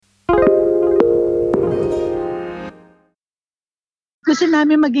gusto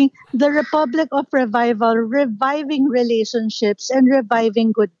namin maging the Republic of Revival, reviving relationships and reviving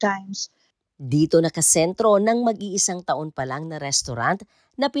good times. Dito nakasentro ng mag-iisang taon pa lang na restaurant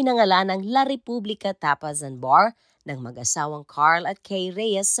na pinangalanang La Republica Tapas and Bar ng mag-asawang Carl at Kay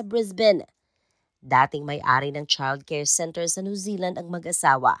Reyes sa Brisbane. Dating may-ari ng childcare center sa New Zealand ang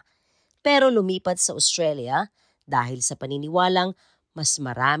mag-asawa, pero lumipat sa Australia dahil sa paniniwalang mas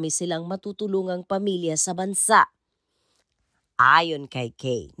marami silang matutulungang pamilya sa bansa. Ayon kay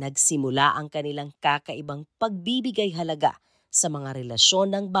Kay, nagsimula ang kanilang kakaibang pagbibigay halaga sa mga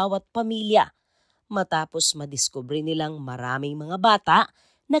relasyon ng bawat pamilya matapos madiskubre nilang maraming mga bata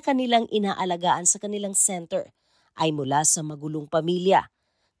na kanilang inaalagaan sa kanilang center ay mula sa magulong pamilya,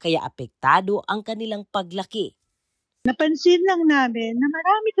 kaya apektado ang kanilang paglaki. Napansin lang namin na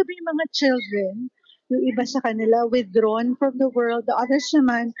marami kami mga children, yung iba sa kanila withdrawn from the world, the others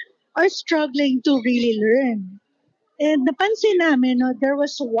naman are struggling to really learn. And napansin namin, no, there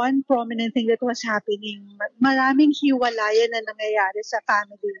was one prominent thing that was happening. Maraming hiwalayan na nangyayari sa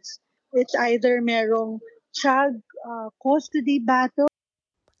families. It's either merong child custody battle.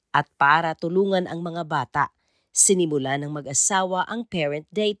 At para tulungan ang mga bata, sinimula ng mag-asawa ang parent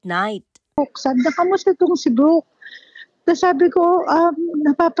date night. Sabi na, kamusta itong si Brooke? Tapos sabi ko,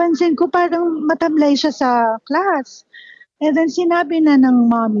 napapansin ko parang matamlay siya sa class. And then sinabi na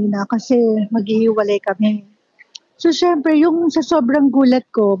ng mommy na kasi maghihiwalay kami. So, syempre, yung sa sobrang gulat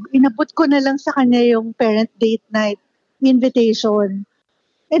ko, inabot ko na lang sa kanya yung parent date night invitation.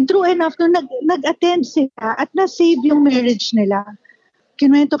 And true enough, nung nag-attend sila at na-save yung marriage nila,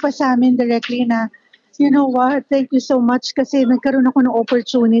 kinuwento pa sa amin directly na, you know what, thank you so much kasi nagkaroon ako ng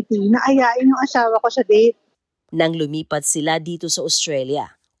opportunity na ayain yung asawa ko sa date. Nang lumipat sila dito sa Australia,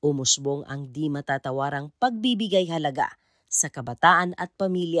 umusbong ang di matatawarang pagbibigay halaga sa kabataan at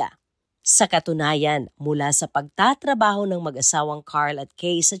pamilya. Sa katunayan, mula sa pagtatrabaho ng mag-asawang Carl at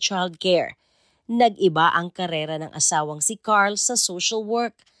Kay sa childcare, nag-iba ang karera ng asawang si Carl sa social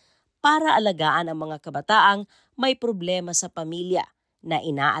work para alagaan ang mga kabataang may problema sa pamilya na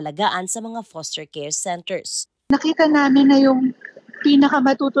inaalagaan sa mga foster care centers. Nakita namin na yung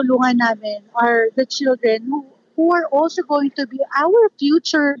pinakamatutulungan namin are the children who are also going to be our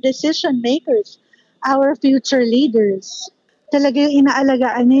future decision makers, our future leaders. Talaga yung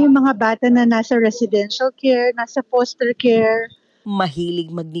inaalagaan niya yung mga bata na nasa residential care, nasa foster care.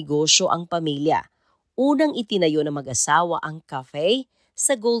 Mahilig magnegosyo ang pamilya. Unang itinayo ng mag-asawa ang cafe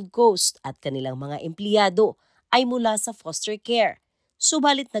sa Gold Coast at kanilang mga empleyado ay mula sa foster care.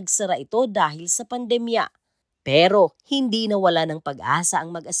 Subalit nagsara ito dahil sa pandemya. Pero hindi nawala ng pag-asa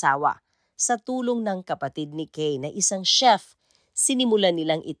ang mag-asawa. Sa tulong ng kapatid ni Kay na isang chef, sinimulan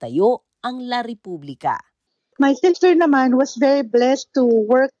nilang itayo ang La Republica. My sister naman was very blessed to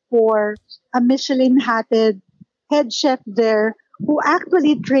work for a Michelin-hatted head chef there who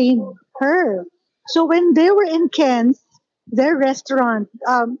actually trained her. So when they were in Cairns, their restaurant,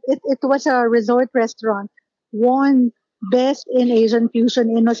 it was a resort restaurant, won Best in Asian Fusion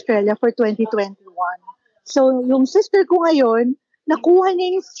in Australia for 2021. So yung sister ko ngayon, nakuha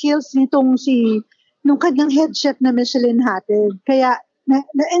niya yung skills nung kanyang head chef na Michelin-hatted. Kaya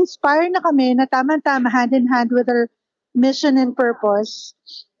na-inspire na kami na tama-tama hand in hand with our mission and purpose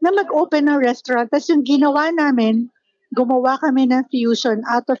na mag-open ng restaurant. Tapos yung ginawa namin, gumawa kami ng fusion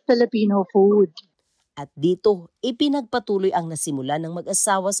out of Filipino food. At dito, ipinagpatuloy ang nasimula ng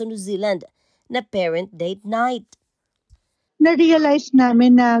mag-asawa sa New Zealand na parent date night. Na-realize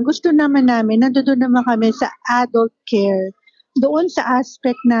namin na gusto naman namin, nandoon naman kami sa adult care. Doon sa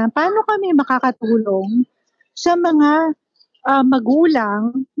aspect na paano kami makakatulong sa mga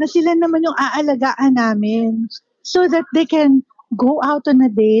magulang na sila naman yung aalagaan namin so that they can go out on a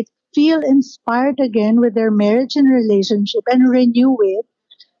date, feel inspired again with their marriage and relationship and renew it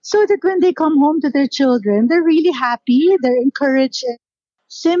so that when they come home to their children, they're really happy, they're encouraged, and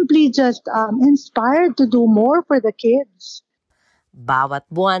simply just inspired to do more for the kids. Bawat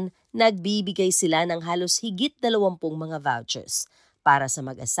buwan, nagbibigay sila ng halos higit 20 mga vouchers para sa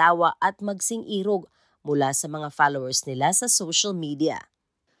mag-asawa at magsing-irog mula sa mga followers nila sa social media.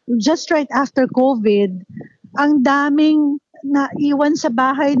 Just right after COVID, ang daming naiwan sa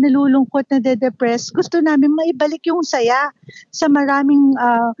bahay, nalulungkot, nade-depress. Gusto namin maibalik yung saya sa maraming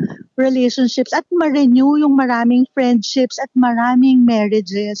relationships at ma-renew yung maraming friendships at maraming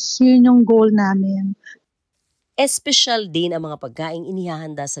marriages. Yun yung goal namin. Espesyal din ang mga pagkaing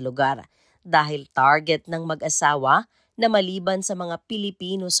inihahanda sa lugar dahil target ng mag-asawa na maliban sa mga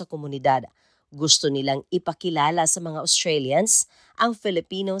Pilipino sa komunidad. Gusto nilang ipakilala sa mga Australians ang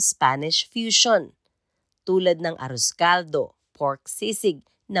Filipino-Spanish fusion, tulad ng arroz caldo, pork sisig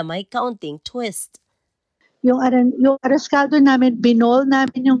na may kaunting twist. Yung arroz caldo namin, binol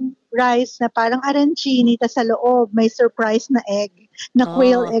namin yung rice na parang arancini, tas sa loob may surprise na egg, na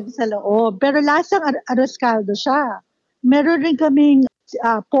quail Oh, egg sa loob. Pero lasang arroz caldo siya. Meron rin kaming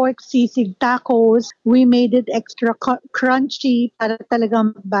pork sisig tacos. We made it extra crunchy para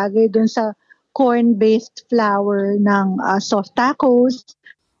talagang bagay dun sa corn-based flour ng soft tacos.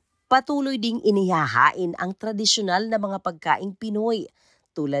 patuloy ding inihahain ang tradisyonal na mga pagkaing Pinoy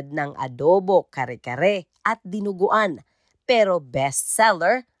tulad ng adobo, kare-kare at dinuguan. Pero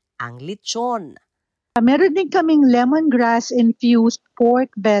bestseller ang lechon. Meron din kaming lemongrass-infused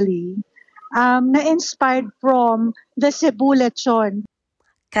pork belly na-inspired from the Cebu lechon.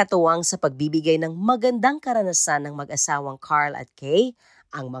 Katuwang sa pagbibigay ng magandang karanasan ng mag-asawang Carl at Kay,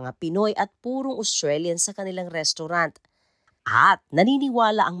 ang mga Pinoy at purong Australian sa kanilang restaurant. At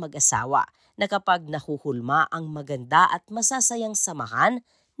naniniwala ang mag-asawa na kapag nahuhulma ang maganda at masasayang samahan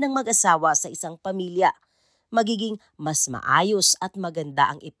ng mag-asawa sa isang pamilya, magiging mas maayos at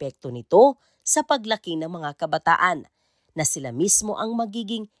maganda ang epekto nito sa paglaki ng mga kabataan, na sila mismo ang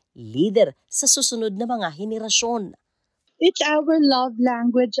magiging leader sa susunod na mga henerasyon. It's our love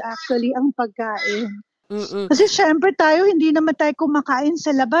language actually, ang pagkain. Mm-mm. Kasi syempre tayo, hindi naman tayo kumakain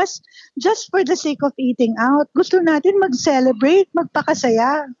sa labas just for the sake of eating out. Gusto natin mag-celebrate,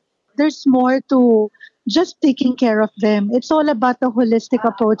 magpakasaya. There's more to just taking care of them. It's all about the holistic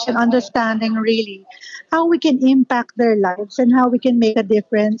approach and understanding really how we can impact their lives and how we can make a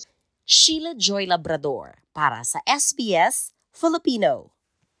difference. Sheila Joy Labrador para sa SBS Filipino.